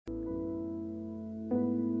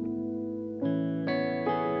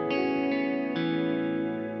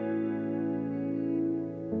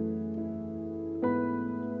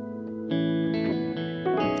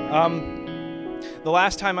The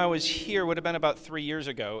last time I was here would have been about 3 years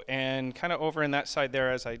ago, and kind of over in that side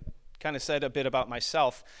there, as I kind of said a bit about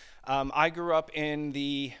myself, I grew up in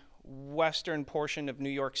the western portion of New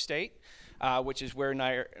York State, which is where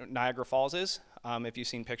Niagara Falls is, if you've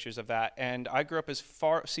seen pictures of that. And I grew up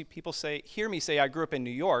people hear me say I grew up in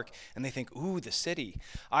New York, and they think, ooh, the city.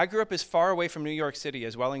 I grew up as far away from New York City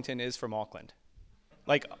as Wellington is from Auckland,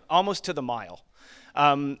 like almost to the mile.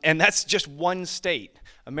 And that's just one state.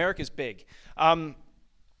 America's big. And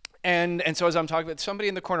so as I'm talking about, somebody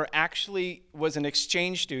in the corner actually was an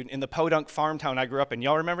exchange student in the Podunk farm town I grew up in.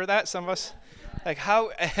 Y'all remember that, some of us? Like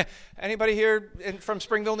how, anybody here from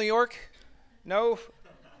Springville, New York? No?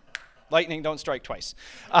 Lightning don't strike twice.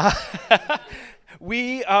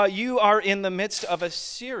 You are in the midst of a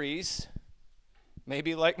series,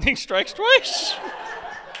 maybe lightning strikes twice.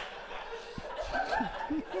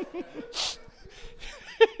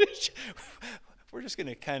 We're just going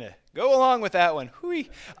to kind of go along with that one.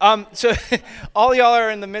 So all y'all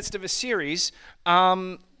are in the midst of a series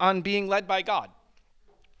on being led by God.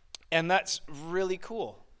 And that's really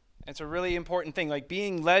cool. It's a really important thing. Like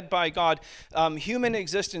being led by God, human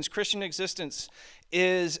existence, Christian existence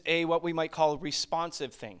is what we might call a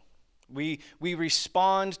responsive thing. We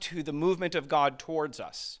respond to the movement of God towards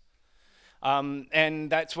us. And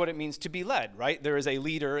that's what it means to be led, right? There is a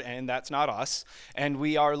leader, and that's not us, and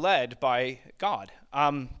we are led by God.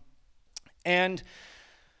 And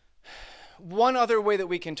one other way that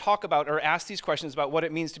we can talk about or ask these questions about what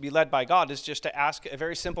it means to be led by God is just to ask a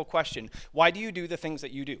very simple question. Why do you do the things that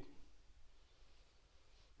you do?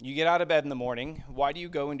 You get out of bed in the morning. Why do you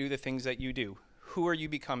go and do the things that you do? Who are you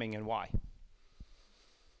becoming and why?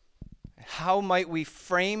 How might we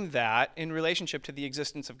frame that in relationship to the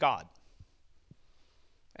existence of God?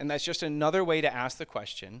 And that's just another way to ask the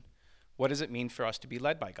question, what does it mean for us to be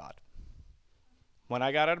led by God? When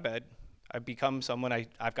I got out of bed, I've become someone,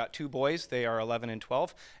 I've got 2 boys, they are 11 and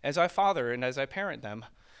 12. As I father and as I parent them,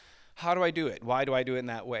 how do I do it? Why do I do it in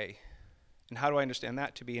that way? And how do I understand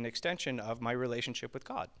that to be an extension of my relationship with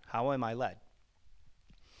God? How am I led?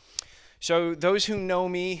 So those who know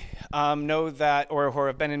me know that, or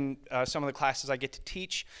have been in some of the classes I get to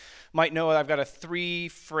teach, might know I've got a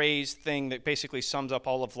 3-phrase thing that basically sums up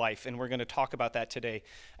all of life, and we're going to talk about that today.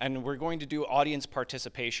 And we're going to do audience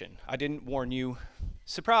participation. I didn't warn you.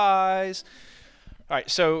 Surprise! All right,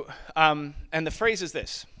 so, and the phrase is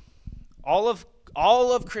this. All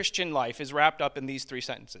of Christian life is wrapped up in these 3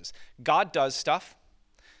 sentences. God does stuff.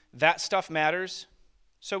 That stuff matters,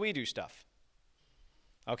 so we do stuff.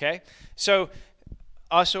 Okay? So,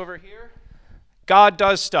 us over here, God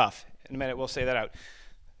does stuff. In a minute, we'll say that out.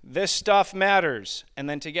 This stuff matters. And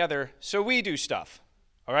then together, so we do stuff.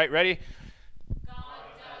 All right, ready? God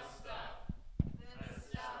does stuff. This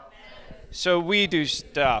stuff matters. So we do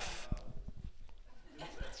stuff.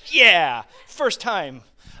 Yeah, first time.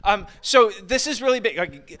 So this is really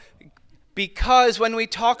big. Because when we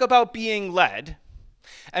talk about being led,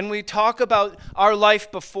 and we talk about our life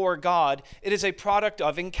before God, it is a product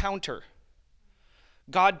of encounter.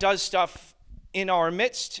 God does stuff in our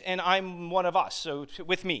midst, and I'm one of us, so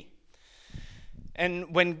with me.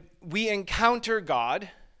 And when we encounter God,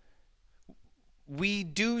 we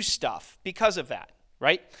do stuff because of that,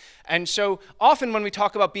 right? And so often when we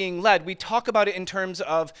talk about being led, we talk about it in terms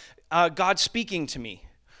of God speaking to me.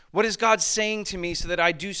 What is God saying to me so that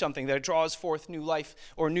I do something, that it draws forth new life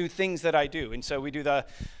or new things that I do? And so we do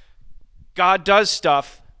God does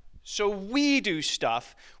stuff, so we do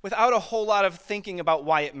stuff without a whole lot of thinking about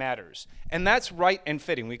why it matters. And that's right and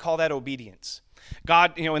fitting. We call that obedience.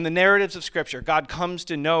 God, in the narratives of Scripture, God comes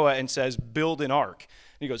to Noah and says, build an ark.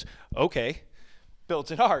 And he goes, okay,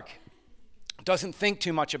 builds an ark. Doesn't think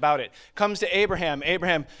too much about it. Comes to Abraham,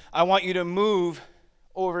 I want you to move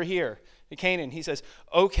over here to Canaan. He says,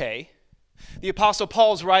 okay. The Apostle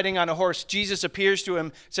Paul's riding on a horse. Jesus appears to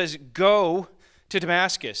him, says, go to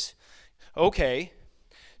Damascus. Okay.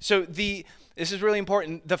 So this is really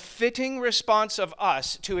important. The fitting response of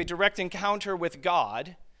us to a direct encounter with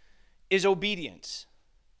God is obedience.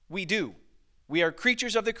 We do. We are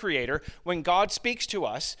creatures of the Creator. When God speaks to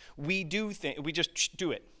us, we just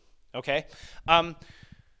do it. Okay?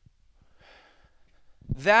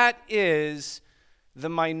 That is the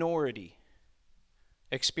minority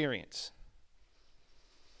experience.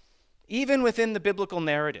 Even within the biblical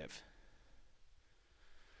narrative,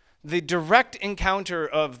 the direct encounter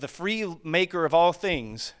of the free maker of all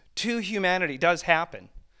things to humanity does happen,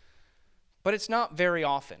 but it's not very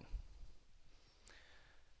often.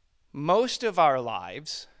 Most of our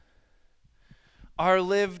lives are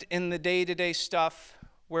lived in the day-to-day stuff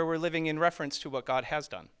where we're living in reference to what God has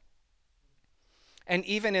done. And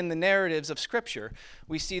even in the narratives of Scripture,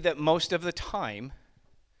 we see that most of the time,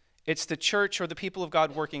 it's the church or the people of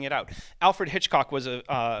God working it out. Alfred Hitchcock was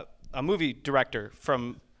a movie director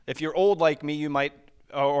from, if you're old like me, you might,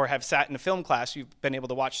 or have sat in a film class, you've been able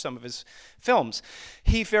to watch some of his films.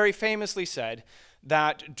 He very famously said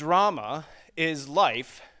that drama is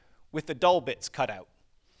life with the dull bits cut out.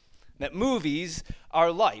 That movies are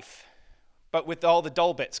life, but with all the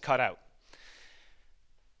dull bits cut out.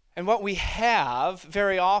 And what we have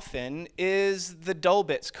very often is the dull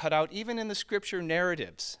bits cut out, even in the Scripture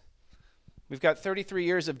narratives. We've got 33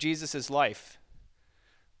 years of Jesus' life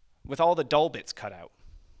with all the dull bits cut out.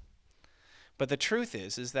 But the truth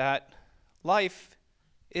is that life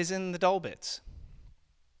is in the dull bits.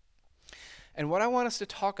 And what I want us to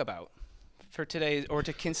talk about for today, or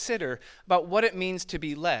to consider about what it means to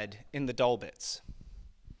be led in the dull bits.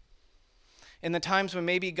 In the times when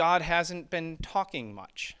maybe God hasn't been talking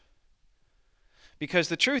much. Because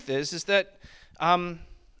the truth is that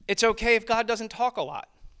it's okay if God doesn't talk a lot.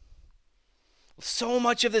 So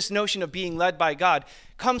much of this notion of being led by God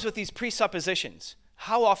comes with these presuppositions.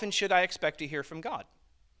 How often should I expect to hear from God?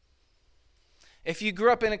 If you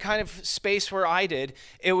grew up in a kind of space where I did,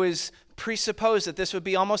 it was presupposed that this would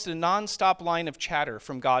be almost a nonstop line of chatter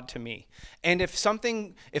from God to me. And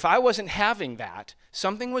if I wasn't having that,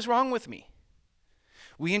 something was wrong with me.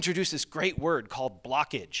 We introduced this great word called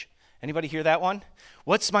blockage. Anybody hear that one?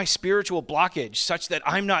 What's my spiritual blockage such that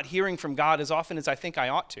I'm not hearing from God as often as I think I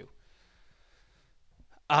ought to?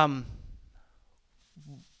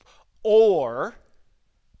 Or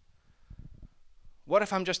what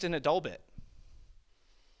if I'm just in a dull bit?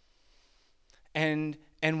 And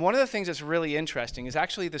one of the things that's really interesting is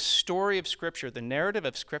actually the story of Scripture, the narrative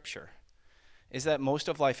of Scripture, is that most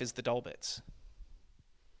of life is the dull bits.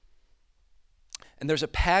 And there's a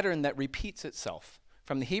pattern that repeats itself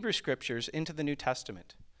from the Hebrew Scriptures into the New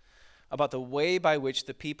Testament about the way by which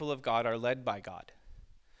the people of God are led by God.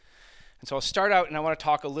 And so I'll start out and I want to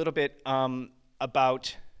talk a little bit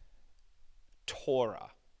about Torah.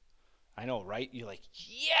 I know, right? You're like,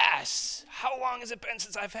 yes! How long has it been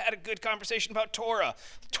since I've had a good conversation about Torah?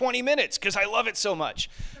 20 minutes, because I love it so much.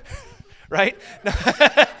 Right?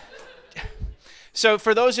 So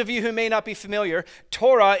for those of you who may not be familiar,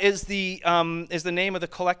 Torah is the name of the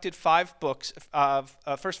collected first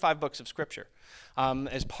 5 books of Scripture,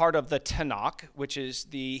 as part of the Tanakh, which is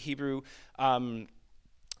the Hebrew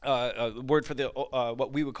word for the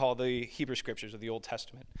what we would call the Hebrew Scriptures of the Old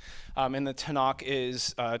Testament. And the Tanakh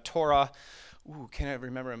is Torah. Can I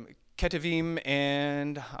remember them? Ketuvim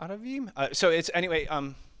and Haravim. So it's anyway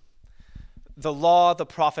the law, the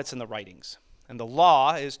prophets, and the writings. And the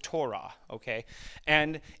law is Torah, okay?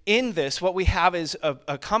 And in this, what we have is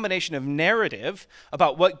a combination of narrative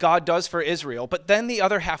about what God does for Israel, but then the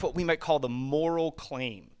other half, what we might call the moral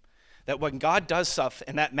claim. That when God does stuff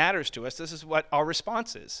and that matters to us, this is what our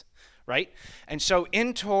response is, right? And so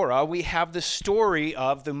in Torah, we have the story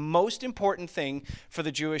of the most important thing for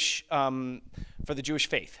the Jewish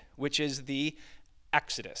faith, which is the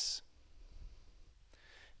Exodus.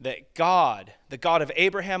 That God, the God of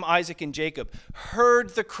Abraham, Isaac, and Jacob,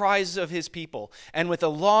 heard the cries of his people, and with a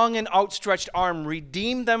long and outstretched arm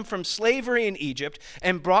redeemed them from slavery in Egypt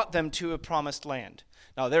and brought them to a promised land.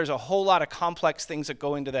 Now, there's a whole lot of complex things that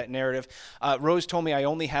go into that narrative. Rose told me I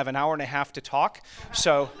only have an hour and a half to talk,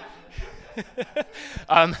 so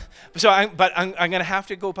I'm going to have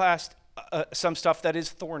to go past some stuff that is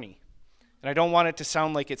thorny, and I don't want it to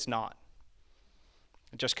sound like it's not,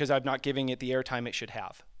 just because I'm not giving it the airtime it should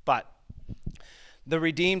have. But the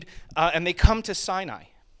redeemed, and they come to Sinai,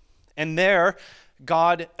 and there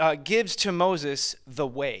God gives to Moses the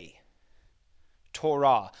way.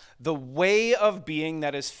 Torah, the way of being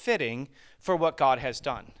that is fitting for what God has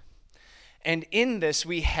done. And in this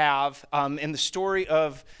we have, in the story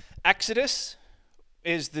of Exodus,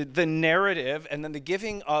 is the narrative, and then the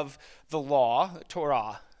giving of the law,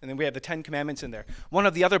 Torah, and then we have the 10 Commandments in there. One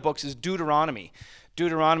of the other books is Deuteronomy.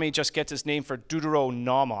 Deuteronomy just gets its name for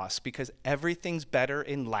Deuteronomos, because everything's better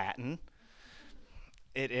in Latin.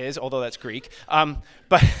 It is, although that's Greek.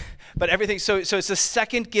 But everything, so it's the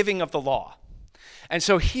second giving of the law. And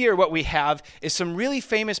so here what we have is some really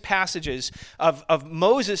famous passages of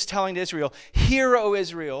Moses telling to Israel, "Hear, O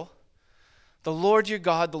Israel, the Lord your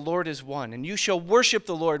God, the Lord is one, and you shall worship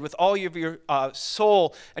the Lord with all of your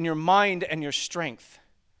soul and your mind and your strength."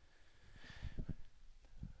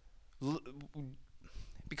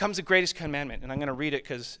 Becomes the greatest commandment, and I'm going to read it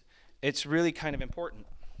because it's really kind of important.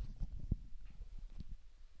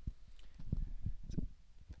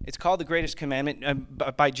 It's called the greatest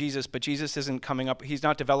commandment by Jesus, but Jesus isn't coming up. He's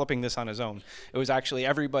not developing this on his own. It was actually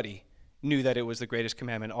everybody knew that it was the greatest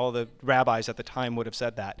commandment. All the rabbis at the time would have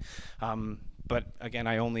said that. But again,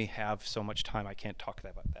 I only have so much time. I can't talk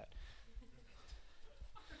about that.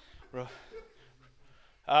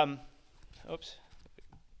 Oops.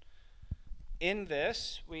 In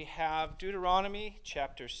this, we have Deuteronomy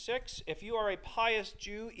chapter 6. If you are a pious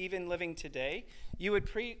Jew, even living today, you would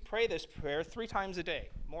pray this prayer 3 times a day,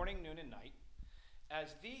 morning, noon, and night,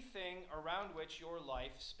 as the thing around which your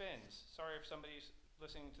life spins. Sorry if somebody's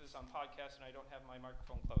listening to this on podcast and I don't have my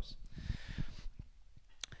microphone close.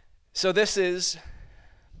 So this is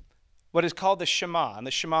what is called the Shema. And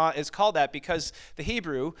the Shema is called that because the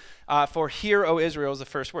Hebrew for hear, O Israel, is the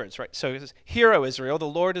first words, right? So it says, hear, O Israel, the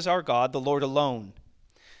Lord is our God, the Lord alone.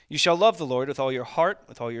 You shall love the Lord with all your heart,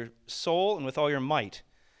 with all your soul, and with all your might.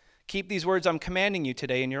 Keep these words I'm commanding you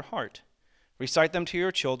today in your heart. Recite them to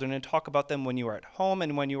your children and talk about them when you are at home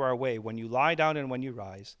and when you are away, when you lie down and when you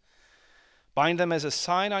rise. Bind them as a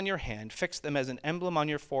sign on your hand, fix them as an emblem on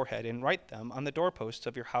your forehead, and write them on the doorposts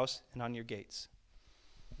of your house and on your gates.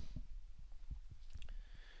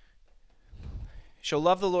 Shall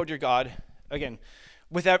love the Lord your God, again,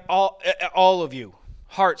 with all of you,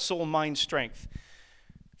 heart, soul, mind, strength.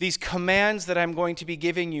 These commands that I'm going to be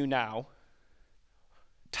giving you now,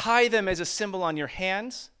 tie them as a symbol on your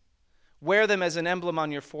hands, wear them as an emblem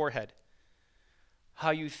on your forehead.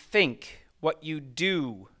 How you think, what you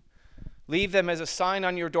do, leave them as a sign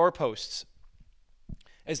on your doorposts,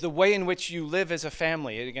 as the way in which you live as a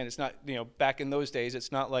family. And again, it's not, back in those days,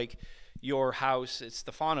 it's not like your house, it's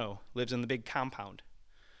Stefano lives in the big compound.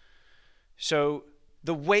 So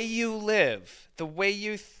the way you live, the way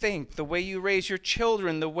you think, the way you raise your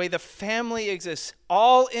children, the way the family exists,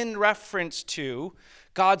 all in reference to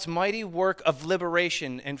God's mighty work of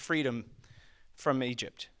liberation and freedom from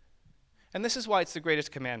Egypt. And this is why it's the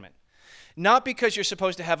greatest commandment. Not because you're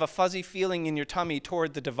supposed to have a fuzzy feeling in your tummy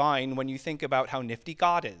toward the divine when you think about how nifty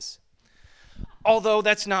God is. Although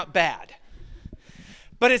that's not bad.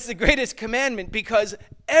 But it's the greatest commandment because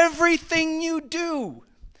everything you do,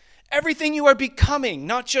 everything you are becoming,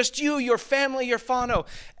 not just you, your family, your whānau,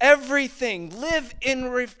 everything, live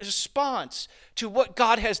in response to what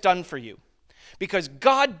God has done for you. Because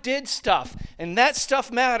God did stuff, and that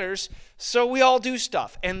stuff matters, so we all do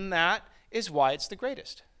stuff. And that is why it's the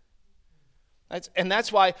greatest.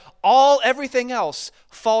 That's why everything else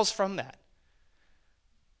falls from that.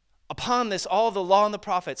 Upon this, all the law and the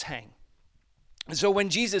prophets hang. So when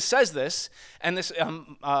Jesus says this, and this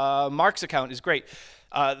Mark's account is great,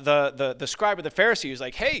 the scribe or the Pharisee is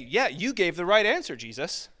like, hey, yeah, you gave the right answer,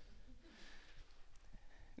 Jesus.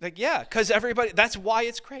 Like, yeah, because everybody, that's why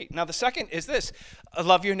it's great. Now, the second is this,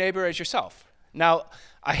 love your neighbor as yourself. Now,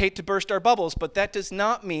 I hate to burst our bubbles, but that does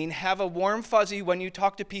not mean have a warm fuzzy when you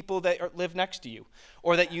talk to people that live next to you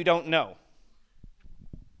or that you don't know.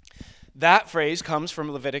 That phrase comes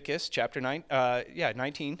from Leviticus chapter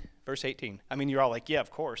 19, verse 18. I mean, you're all like, yeah, of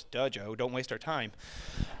course, duh, Joe, don't waste our time.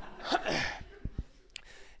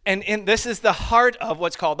 And this is the heart of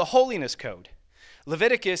what's called the Holiness Code.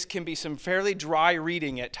 Leviticus can be some fairly dry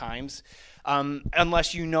reading at times,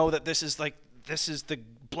 unless you know that this is the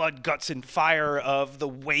blood, guts, and fire of the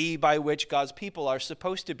way by which God's people are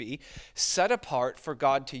supposed to be set apart for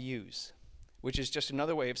God to use, which is just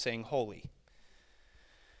another way of saying holy.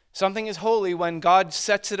 Something is holy when God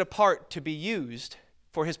sets it apart to be used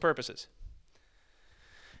for his purposes.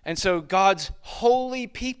 And so God's holy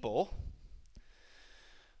people,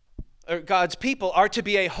 or God's people, are to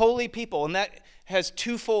be a holy people, and that has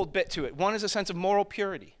twofold bit to it. One is a sense of moral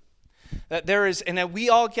purity. That there is, and that we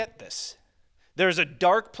all get this. There's a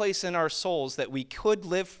dark place in our souls that we could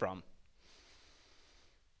live from.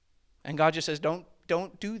 And God just says, don't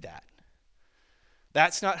do that.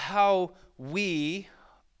 That's not how we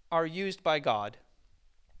are used by God.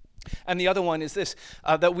 And the other one is this,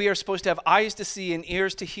 that we are supposed to have eyes to see and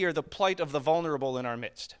ears to hear the plight of the vulnerable in our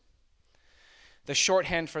midst. The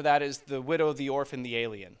shorthand for that is the widow, the orphan, the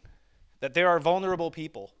alien. That there are vulnerable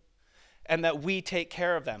people and that we take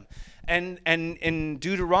care of them. And in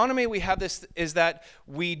Deuteronomy we have this, is that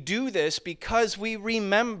we do this because we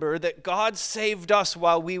remember that God saved us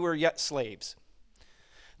while we were yet slaves.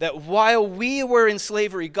 That while we were in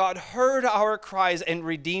slavery, God heard our cries and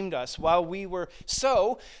redeemed us while we were.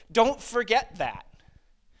 So don't forget that.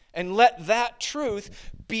 And let that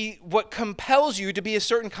truth be what compels you to be a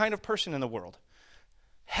certain kind of person in the world.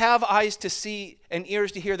 Have eyes to see and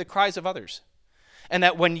ears to hear the cries of others. And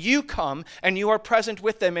that when you come and you are present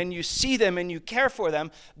with them and you see them and you care for them,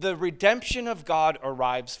 the redemption of God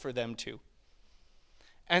arrives for them too.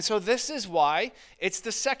 And so this is why it's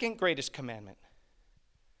the second greatest commandment.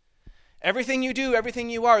 Everything you do, everything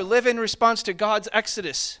you are, live in response to God's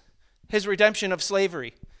exodus, his redemption of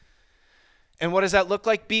slavery. And what does that look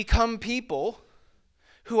like? Become people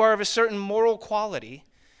who are of a certain moral quality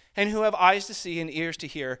and who have eyes to see and ears to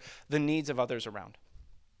hear the needs of others around.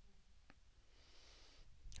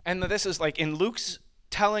 And this is like in Luke's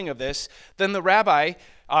telling of this, then the rabbi,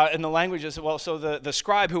 in the language is, well, so the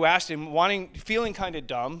scribe who asked him, feeling kind of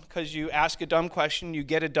dumb, because you ask a dumb question, you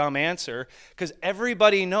get a dumb answer, because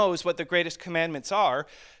everybody knows what the greatest commandments are.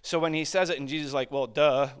 So when he says it, and Jesus is like, well,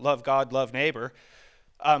 duh, love God, love neighbor.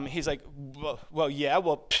 He's like,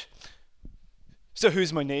 so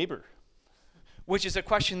who's my neighbor? Which is a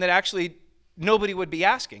question that actually nobody would be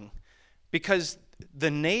asking, because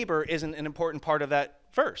the neighbor isn't an important part of that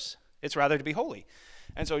verse. It's rather to be holy.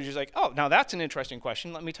 And so he's like, oh, now that's an interesting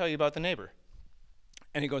question. Let me tell you about the neighbor.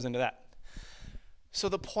 And he goes into that. So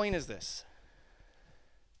the point is this.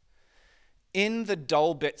 In the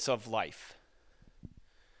dull bits of life,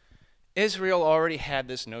 Israel already had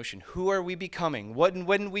this notion. Who are we becoming?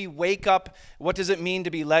 When we wake up, what does it mean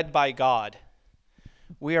to be led by God?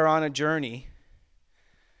 We are on a journey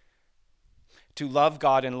to love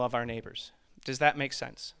God and love our neighbors. Does that make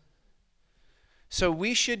sense? So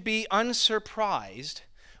we should be unsurprised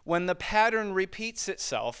when the pattern repeats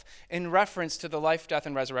itself in reference to the life, death,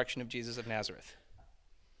 and resurrection of Jesus of Nazareth,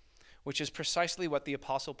 which is precisely what the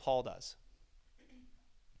Apostle Paul does.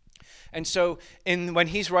 And so when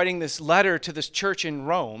he's writing this letter to this church in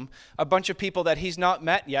Rome, a bunch of people that he's not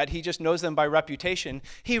met yet, he just knows them by reputation,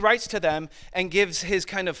 he writes to them and gives his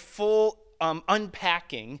kind of full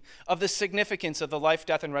unpacking of the significance of the life,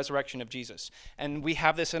 death, and resurrection of Jesus. And we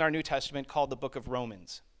have this in our New Testament called the book of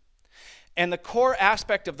Romans. And the core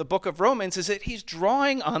aspect of the book of Romans is that he's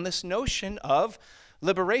drawing on this notion of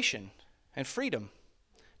liberation and freedom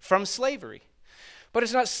from slavery. But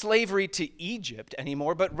it's not slavery to Egypt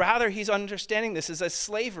anymore, but rather he's understanding this as a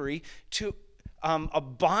slavery to a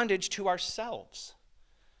bondage to ourselves.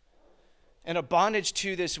 And a bondage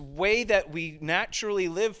to this way that we naturally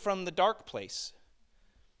live from the dark place.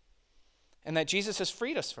 And that Jesus has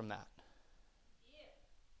freed us from that.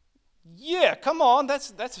 Yeah, come on,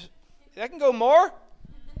 that can go more.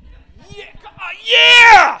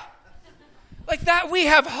 Yeah! Like that we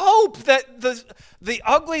have hope that the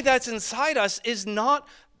ugly that's inside us is not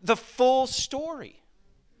the full story.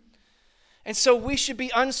 And so we should be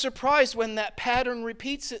unsurprised when that pattern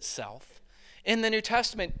repeats itself in the New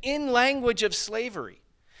Testament, in language of slavery,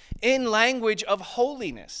 in language of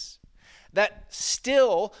holiness, that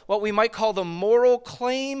still what we might call the moral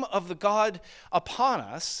claim of the God upon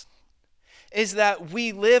us is that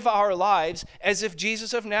we live our lives as if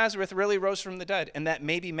Jesus of Nazareth really rose from the dead, and that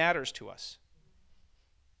maybe matters to us.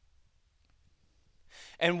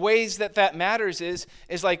 And ways that matters is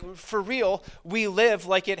like, for real, we live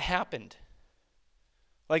like it happened.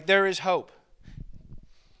 Like there is hope.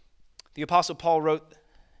 The Apostle Paul wrote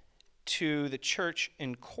to the church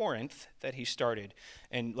in Corinth that he started.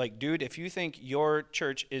 And like, dude, if you think your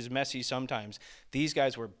church is messy sometimes, these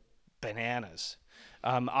guys were bananas.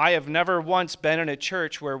 I have never once been in a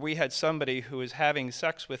church where we had somebody who was having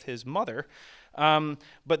sex with his mother.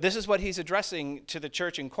 But this is what he's addressing to the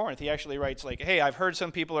church in Corinth. He actually writes like, hey, I've heard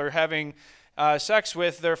some people are having sex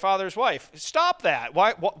with their father's wife. Stop that.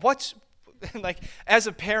 What's like, as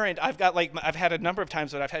a parent, I've had a number of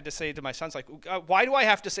times that I've had to say to my sons, like, why do I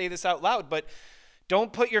have to say this out loud? But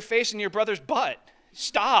don't put your face in your brother's butt.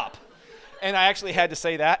 Stop. And I actually had to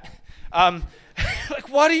say that. Like,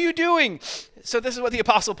 what are you doing? So this is what the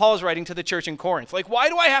Apostle Paul is writing to the church in Corinth. Like, why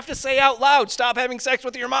do I have to say out loud, stop having sex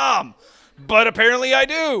with your mom? But apparently I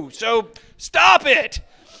do. So stop it.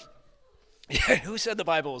 Yeah, who said the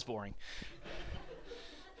Bible was boring?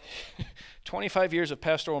 25 years of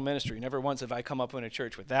pastoral ministry. Never once have I come up in a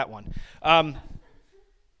church with that one.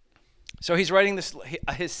 So he's writing this,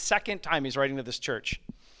 his second time he's writing to this church.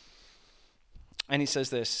 And he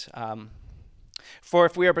says this, for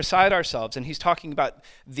if we are beside ourselves, and he's talking about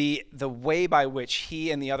the way by which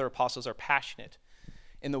he and the other apostles are passionate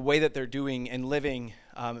in the way that they're doing and living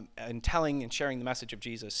and telling and sharing the message of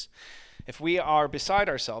Jesus. If we are beside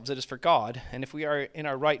ourselves, it is for God, and if we are in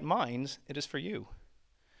our right minds, it is for you.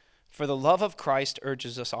 For the love of Christ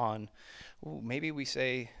urges us on. Ooh, maybe we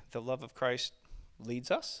say the love of Christ leads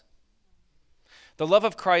us? The love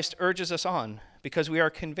of Christ urges us on because we are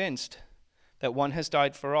convinced that one has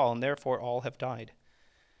died for all, and therefore all have died.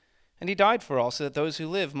 And he died for all so that those who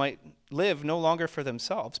live might live no longer for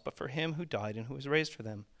themselves, but for him who died and who was raised for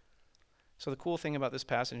them. So the cool thing about this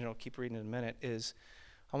passage, and I'll keep reading in a minute, is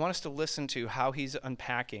I want us to listen to how he's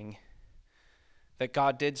unpacking that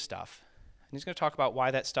God did stuff. And he's going to talk about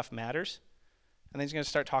why that stuff matters. And then he's going to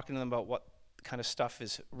start talking to them about what kind of stuff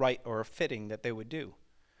is right or fitting that they would do.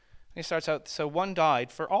 He starts out, so one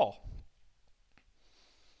died for all.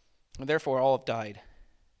 And therefore, all have died.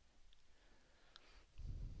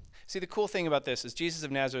 See, the cool thing about this is Jesus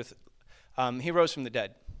of Nazareth, he rose from the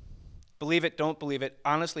dead. Believe it, don't believe it.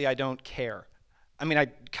 Honestly, I don't care. I mean, I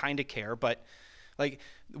kind of care, but like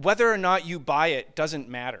whether or not you buy it doesn't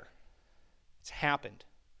matter. It's happened.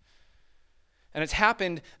 And it's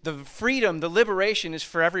happened, the freedom, the liberation is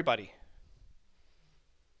for everybody.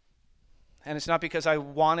 And it's not because I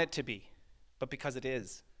want it to be, but because it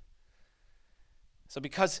is. So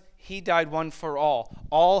because he died one for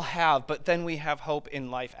all have, but then we have hope in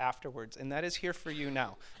life afterwards. And that is here for you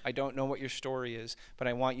now. I don't know what your story is, but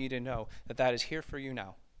I want you to know that that is here for you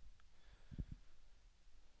now.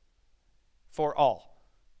 For all.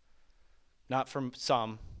 Not for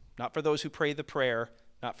some, not for those who pray the prayer,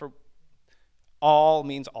 not for all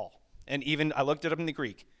means all. And even, I looked it up in the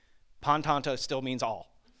Greek, pantanta still means all.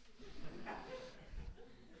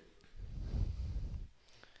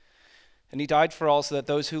 And he died for all so that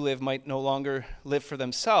those who live might no longer live for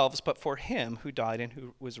themselves, but for him who died and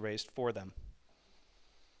who was raised for them.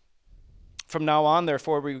 From now on,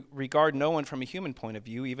 therefore, we regard no one from a human point of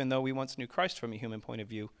view, even though we once knew Christ from a human point of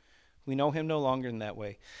view. We know him no longer in that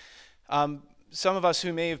way. Some of us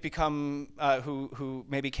who may have become, who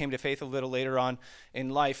maybe came to faith a little later on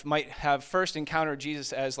in life might have first encountered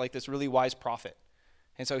Jesus as like this really wise prophet.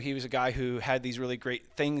 And so he was a guy who had these really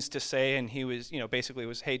great things to say, and he was, basically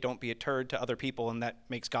was, hey, don't be a turd to other people, and that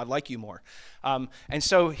makes God like you more. And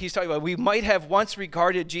so he's talking about we might have once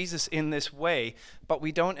regarded Jesus in this way, but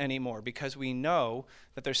we don't anymore because we know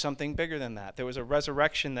that there's something bigger than that. There was a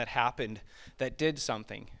resurrection that happened that did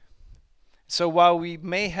something. So while we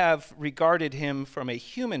may have regarded him from a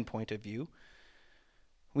human point of view,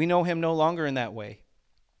 we know him no longer in that way.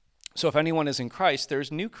 So if anyone is in Christ,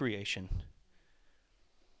 there's new creation.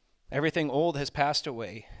 Everything old has passed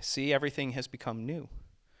away. See, everything has become new.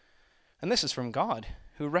 And this is from God,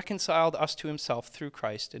 who reconciled us to himself through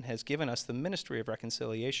Christ and has given us the ministry of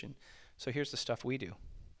reconciliation. So here's the stuff we do.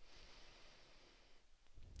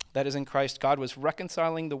 That is, in Christ, God was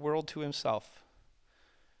reconciling the world to himself,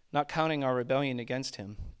 not counting our rebellion against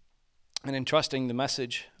him, and entrusting the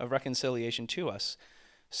message of reconciliation to us.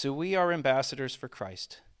 So we are ambassadors for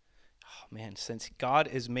Christ. Oh man, since God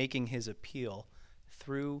is making his appeal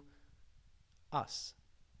through us.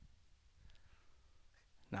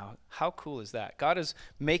 Now, how cool is that? God is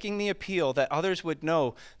making the appeal that others would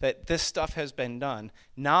know that this stuff has been done,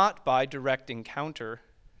 not by direct encounter,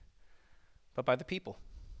 but by the people,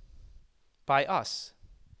 by us.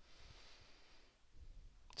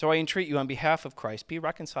 So I entreat you on behalf of Christ, be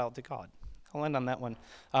reconciled to God. I'll end on that one.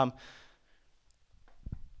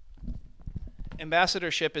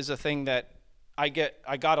 Ambassadorship is a thing that I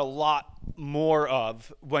got a lot more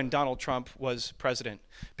of when Donald Trump was president,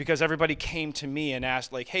 because everybody came to me and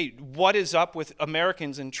asked, like, hey, what is up with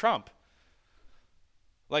Americans and Trump?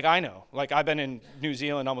 Like, I know. Like, I've been in New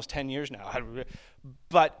Zealand almost 10 years now.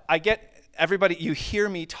 But I get everybody, you hear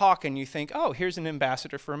me talk and you think, oh, here's an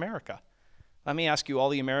ambassador for America. Let me ask you all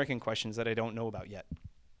the American questions that I don't know about yet.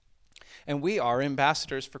 And we are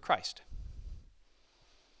ambassadors for Christ.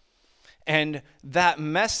 And that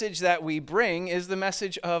message that we bring is the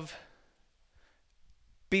message of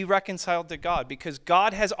be reconciled to God, because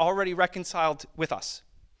God has already reconciled with us.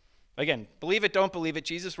 Again, believe it, don't believe it,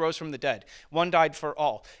 Jesus rose from the dead. One died for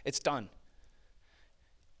all. It's done.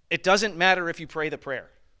 It doesn't matter if you pray the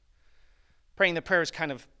prayer. Praying the prayer is kind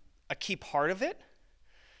of a key part of it,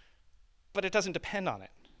 but it doesn't depend on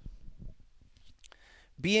it.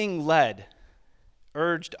 Being led,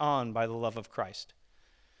 urged on by the love of Christ.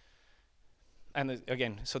 And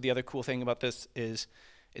again, so the other cool thing about this is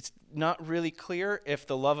it's not really clear if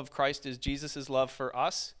the love of Christ is Jesus' love for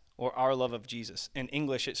us or our love of Jesus. In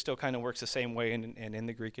English, it still kind of works the same way, and in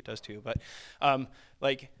the Greek it does too. But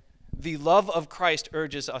the love of Christ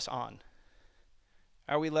urges us on.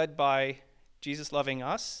 Are we led by Jesus loving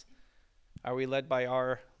us? Are we led by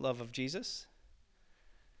our love of Jesus?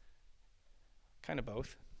 Kind of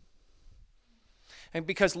both. And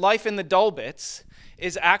because life in the dull bits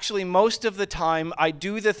is actually most of the time I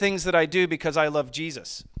do the things that I do because I love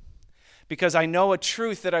Jesus. Because I know a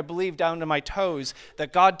truth that I believe down to my toes,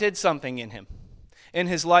 that God did something in him, in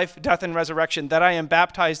his life, death, and resurrection, that I am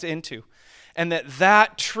baptized into. And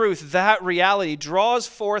that truth, that reality draws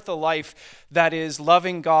forth a life that is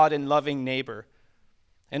loving God and loving neighbor.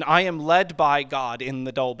 And I am led by God in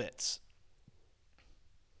the dull bits.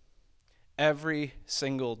 Every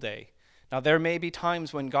single day. Now, there may be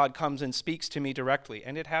times when God comes and speaks to me directly,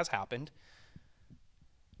 and it has happened.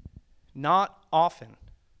 Not often.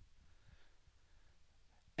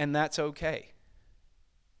 And that's okay.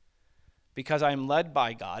 because I'm led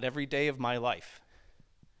by God every day of my life.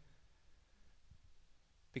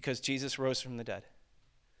 Because Jesus rose from the dead.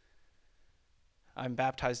 I'm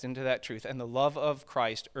baptized into that truth, and the love of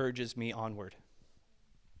Christ urges me onward.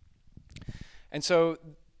 And so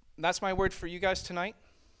that's my word for you guys tonight.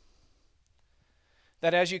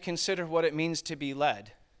 That as you consider what it means to be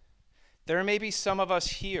led, there may be some of us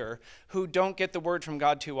here who don't get the word from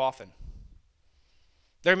God too often.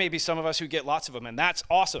 There may be some of us who get lots of them, and that's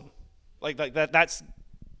awesome. Like that's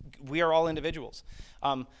we are all individuals.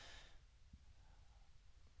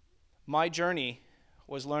 My journey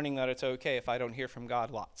was learning that it's okay if I don't hear from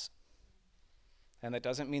God lots. And that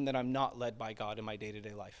doesn't mean that I'm not led by God in my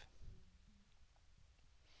day-to-day life.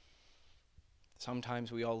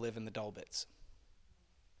 Sometimes we all live in the dull bits.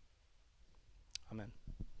 Amen.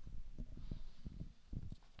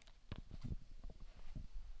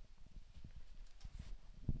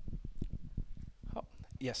 Oh,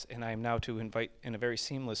 yes, and I am now to invite in a very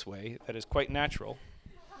seamless way that is quite natural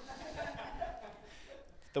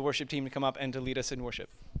the worship team to come up and to lead us in worship.